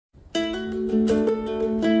Hey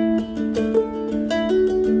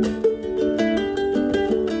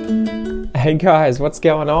guys, what's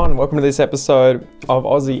going on? Welcome to this episode of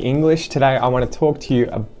Aussie English. Today I want to talk to you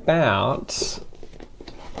about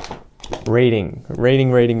reading.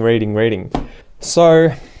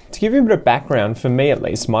 So, to give you a bit of background, for me at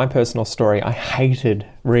least, my personal story, I hated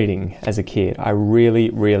reading as a kid. I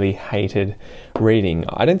really hated reading.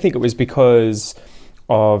 I don't think it was because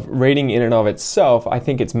of reading in and of itself. I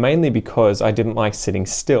think it's mainly because I didn't like sitting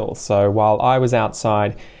still. So while I was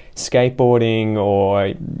outside skateboarding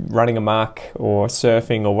or running amok or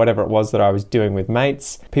surfing or whatever it was that I was doing with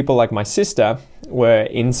mates, people like my sister were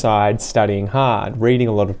inside studying hard, reading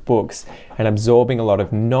a lot of books and absorbing a lot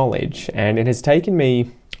of knowledge. And it has taken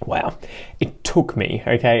me, it took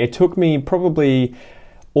me probably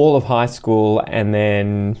all of high school and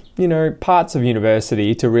then, parts of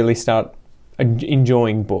university to really start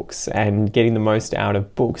enjoying books and getting the most out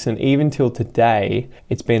of books. And even till today,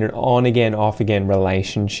 it's been an on again, off again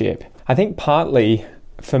relationship. I think partly,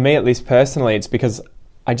 for me at least personally, it's because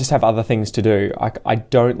I just have other things to do. I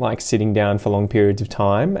don't like sitting down for long periods of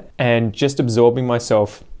time and just absorbing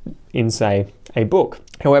myself in, say, a book.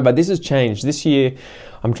 However, this has changed. This year,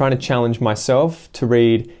 I'm trying to challenge myself to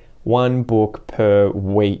read one book per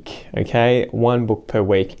week, okay? One book per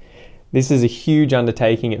week. This is a huge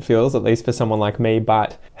undertaking, it feels, at least for someone like me,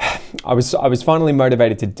 but I was finally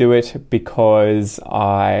motivated to do it because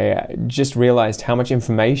I just realized how much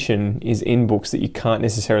information is in books that you can't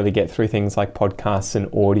necessarily get through things like podcasts and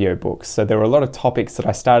audiobooks. So there were a lot of topics that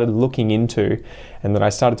I started looking into and that I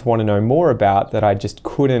started to want to know more about that I just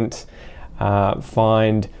couldn't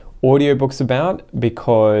find audiobooks about,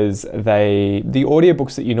 because the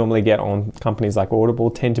audiobooks that you normally get on companies like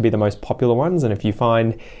Audible tend to be the most popular ones, and if you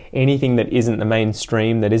find anything that isn't the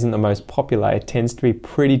mainstream, that isn't the most popular, it tends to be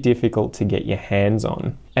pretty difficult to get your hands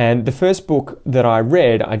on. And the first book that I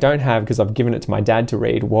read, I don't have because I've given it to my dad to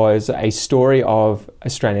read, was a story of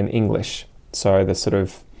Australian English. So the sort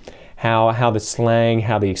of how the slang,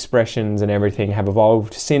 how the expressions and everything have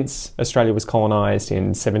evolved since Australia was colonised in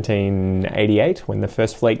 1788 when the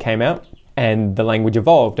first fleet came out, and the language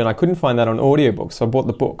evolved, and I couldn't find that on audiobooks, so I bought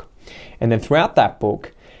the book. And then throughout that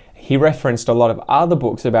book, he referenced a lot of other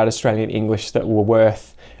books about Australian English that were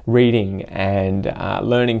worth reading and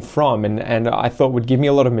learning from, and I thought would give me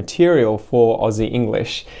a lot of material for Aussie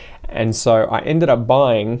English. And so I ended up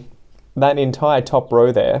buying that entire top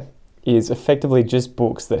row there is effectively just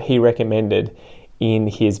books that he recommended in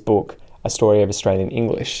his book, A Story of Australian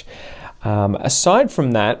English. Aside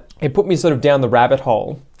from that, it put me sort of down the rabbit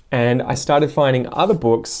hole, and I started finding other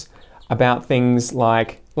books about things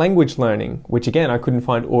like language learning, which again, I couldn't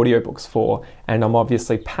find audiobooks for, and I'm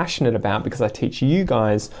obviously passionate about because I teach you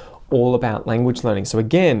guys all about language learning. So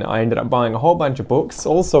again, I ended up buying a whole bunch of books,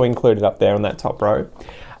 also included up there on that top row,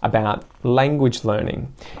 about language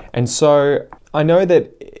learning. And so I know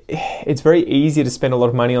that it's very easy to spend a lot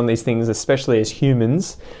of money on these things, especially as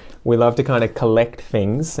humans. We love to kind of collect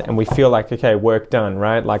things and we feel like, okay, work done,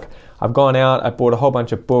 right? Like I've gone out, I bought a whole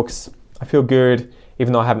bunch of books, I feel good,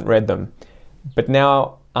 even though I haven't read them. But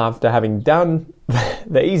now, after having done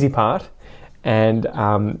the easy part and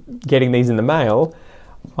getting these in the mail,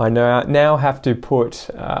 I now have to put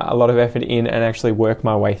a lot of effort in and actually work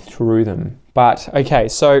my way through them. But okay,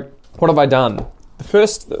 so what have I done?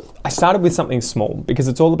 First, I started with something small because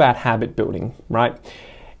it's all about habit building, right?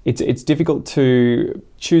 It's difficult to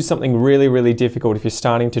choose something really difficult if you're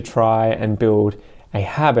starting to try and build a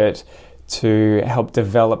habit to help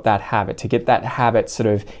develop that habit, to get that habit sort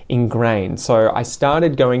of ingrained. So I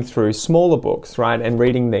started going through smaller books, right, and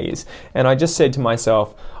reading these. And I just said to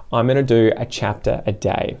myself, I'm going to do a chapter a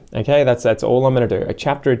day. Okay, that's all I'm going to do. A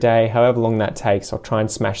chapter a day, however long that takes, I'll try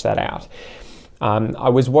and smash that out. I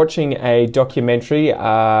was watching a documentary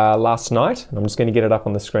last night, and I'm just going to get it up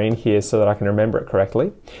on the screen here so that I can remember it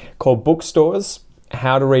correctly, called Bookstores: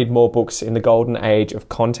 How to Read More Books in the Golden Age of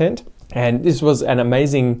Content. And this was an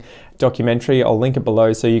amazing documentary. I'll link it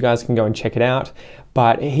below so you guys can go and check it out.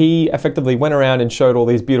 But he effectively went around and showed all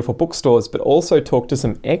these beautiful bookstores, but also talked to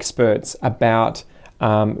some experts about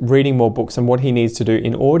reading more books and what he needs to do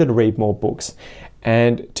in order to read more books.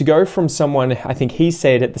 And to go from someone, I think he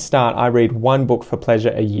said at the start, I read one book for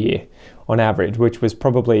pleasure a year on average, which was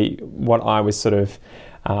probably what I was sort of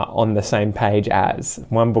on the same page as,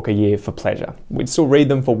 one book a year for pleasure. We'd still read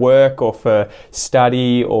them for work or for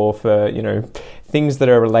study or for, things that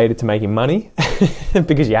are related to making money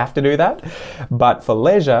because you have to do that. But for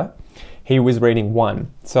leisure, he was reading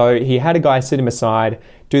one. So he had a guy sit him aside,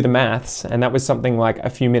 do the maths, and that was something like a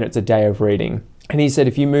few minutes a day of reading. And he said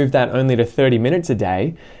if you move that only to 30 minutes a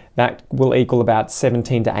day, that will equal about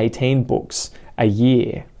 17 to 18 books a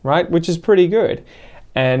year, right? Which is pretty good.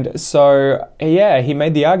 And so, yeah, he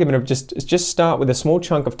made the argument of just start with a small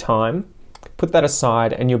chunk of time, put that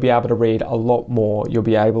aside, and you'll be able to read a lot more. You'll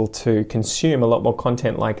be able to consume a lot more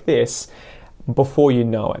content like this before you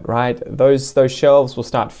know it, right? Those shelves will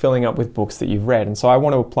start filling up with books that you've read. And so I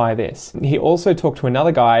want to apply this. He also talked to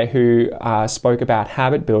another guy who spoke about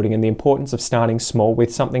habit building and the importance of starting small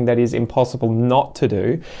with something that is impossible not to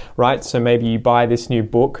do, right? So maybe you buy this new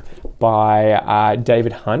book by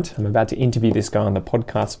David Hunt. I'm about to interview this guy on the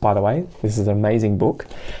podcast, by the way. This is an amazing book.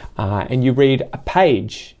 And you read a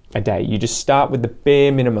page a day. You just start with the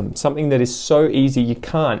bare minimum, something that is so easy you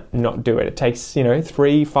can't not do it. It takes,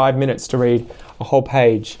 3-5 minutes to read a whole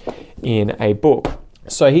page in a book.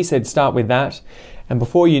 So he said start with that, and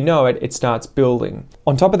before you know it, it starts building.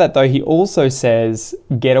 On top of that though, he also says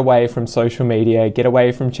get away from social media, get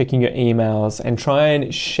away from checking your emails, and try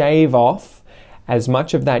and shave off as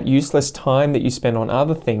much of that useless time that you spend on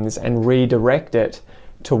other things and redirect it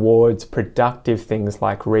towards productive things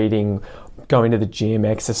like reading, going to the gym,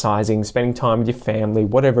 exercising, spending time with your family,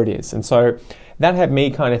 whatever it is. And so that had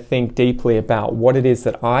me kind of think deeply about what it is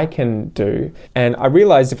that I can do. And I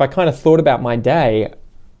realized if I kind of thought about my day,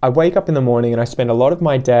 I wake up in the morning and I spend a lot of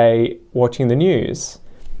my day watching the news.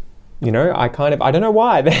 I don't know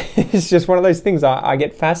why. It's just one of those things. I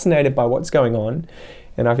get fascinated by what's going on,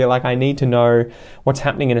 and I feel like I need to know what's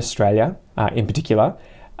happening in Australia in particular.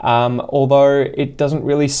 Although it doesn't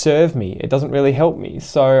really serve me, it doesn't really help me.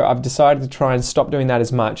 So I've decided to try and stop doing that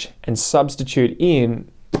as much and substitute in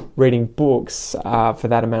reading books for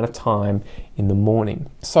that amount of time in the morning.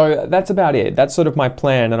 So that's about it. That's sort of my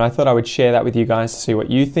plan, and I thought I would share that with you guys to see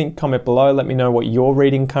what you think. Comment below, let me know what you're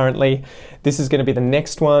reading currently. This is going to be the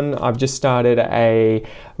next one. I've just started a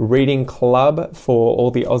reading club for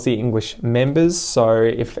all the Aussie English members. So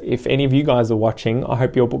if any of you guys are watching, I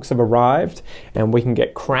hope your books have arrived and we can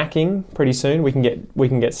get cracking pretty soon. We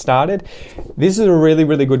can get started. This is a really,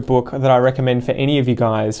 really good book that I recommend for any of you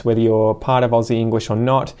guys, whether you're part of Aussie English or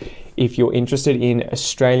not. If you're interested in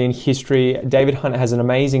Australian history, David Hunt has an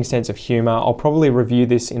amazing sense of humour. I'll probably review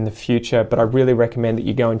this in the future, but I really recommend that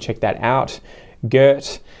you go and check that out.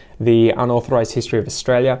 Gert, The Unauthorised History of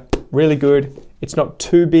Australia, really good. It's not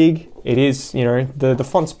too big. It is, the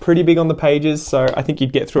font's pretty big on the pages, so I think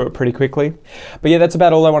you'd get through it pretty quickly. But yeah, that's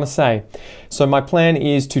about all I want to say. So my plan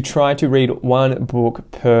is to try to read one book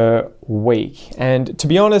per week. And to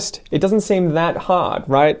be honest, it doesn't seem that hard,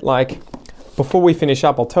 right? Like, before we finish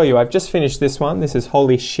up, I'll tell you, I've just finished this one. This is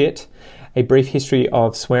Holy Shit, A Brief History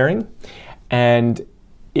of Swearing. And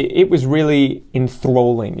it was really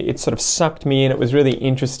enthralling. It sort of sucked me in. It was really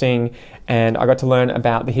interesting. And I got to learn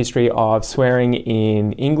about the history of swearing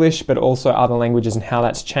in English, but also other languages and how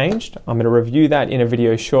that's changed. I'm going to review that in a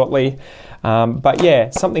video shortly. But yeah,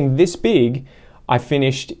 something this big, I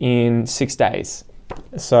finished in 6 days.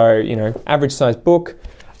 So, average size book,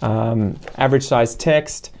 average size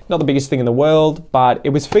text. Not the biggest thing in the world, but it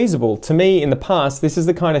was feasible. To me, in the past, this is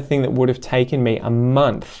the kind of thing that would have taken me a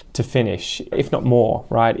month to finish, if not more,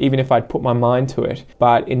 right? Even if I'd put my mind to it.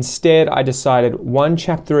 But instead, I decided one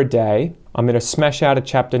chapter a day. I'm going to smash out a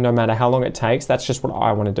chapter no matter how long it takes. That's just what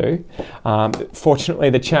I want to do. Fortunately,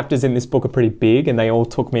 the chapters in this book are pretty big, and they all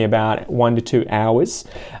took me about 1 to 2 hours.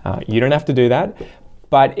 You don't have to do that.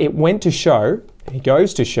 But it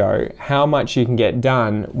goes to show how much you can get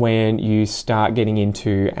done when you start getting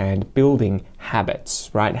into and building habits,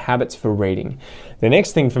 right? Habits for reading. The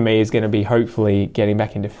next thing for me is going to be hopefully getting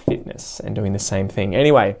back into fitness and doing the same thing.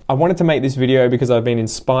 Anyway, I wanted to make this video because I've been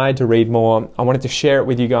inspired to read more. I wanted to share it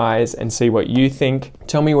with you guys and see what you think.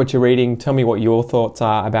 Tell me what you're reading. Tell me what your thoughts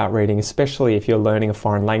are about reading, especially if you're learning a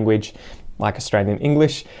foreign language like Australian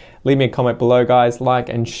English. Leave me a comment below, guys. Like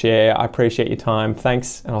and share. I appreciate your time.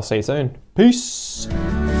 Thanks, and I'll see you soon. Peace.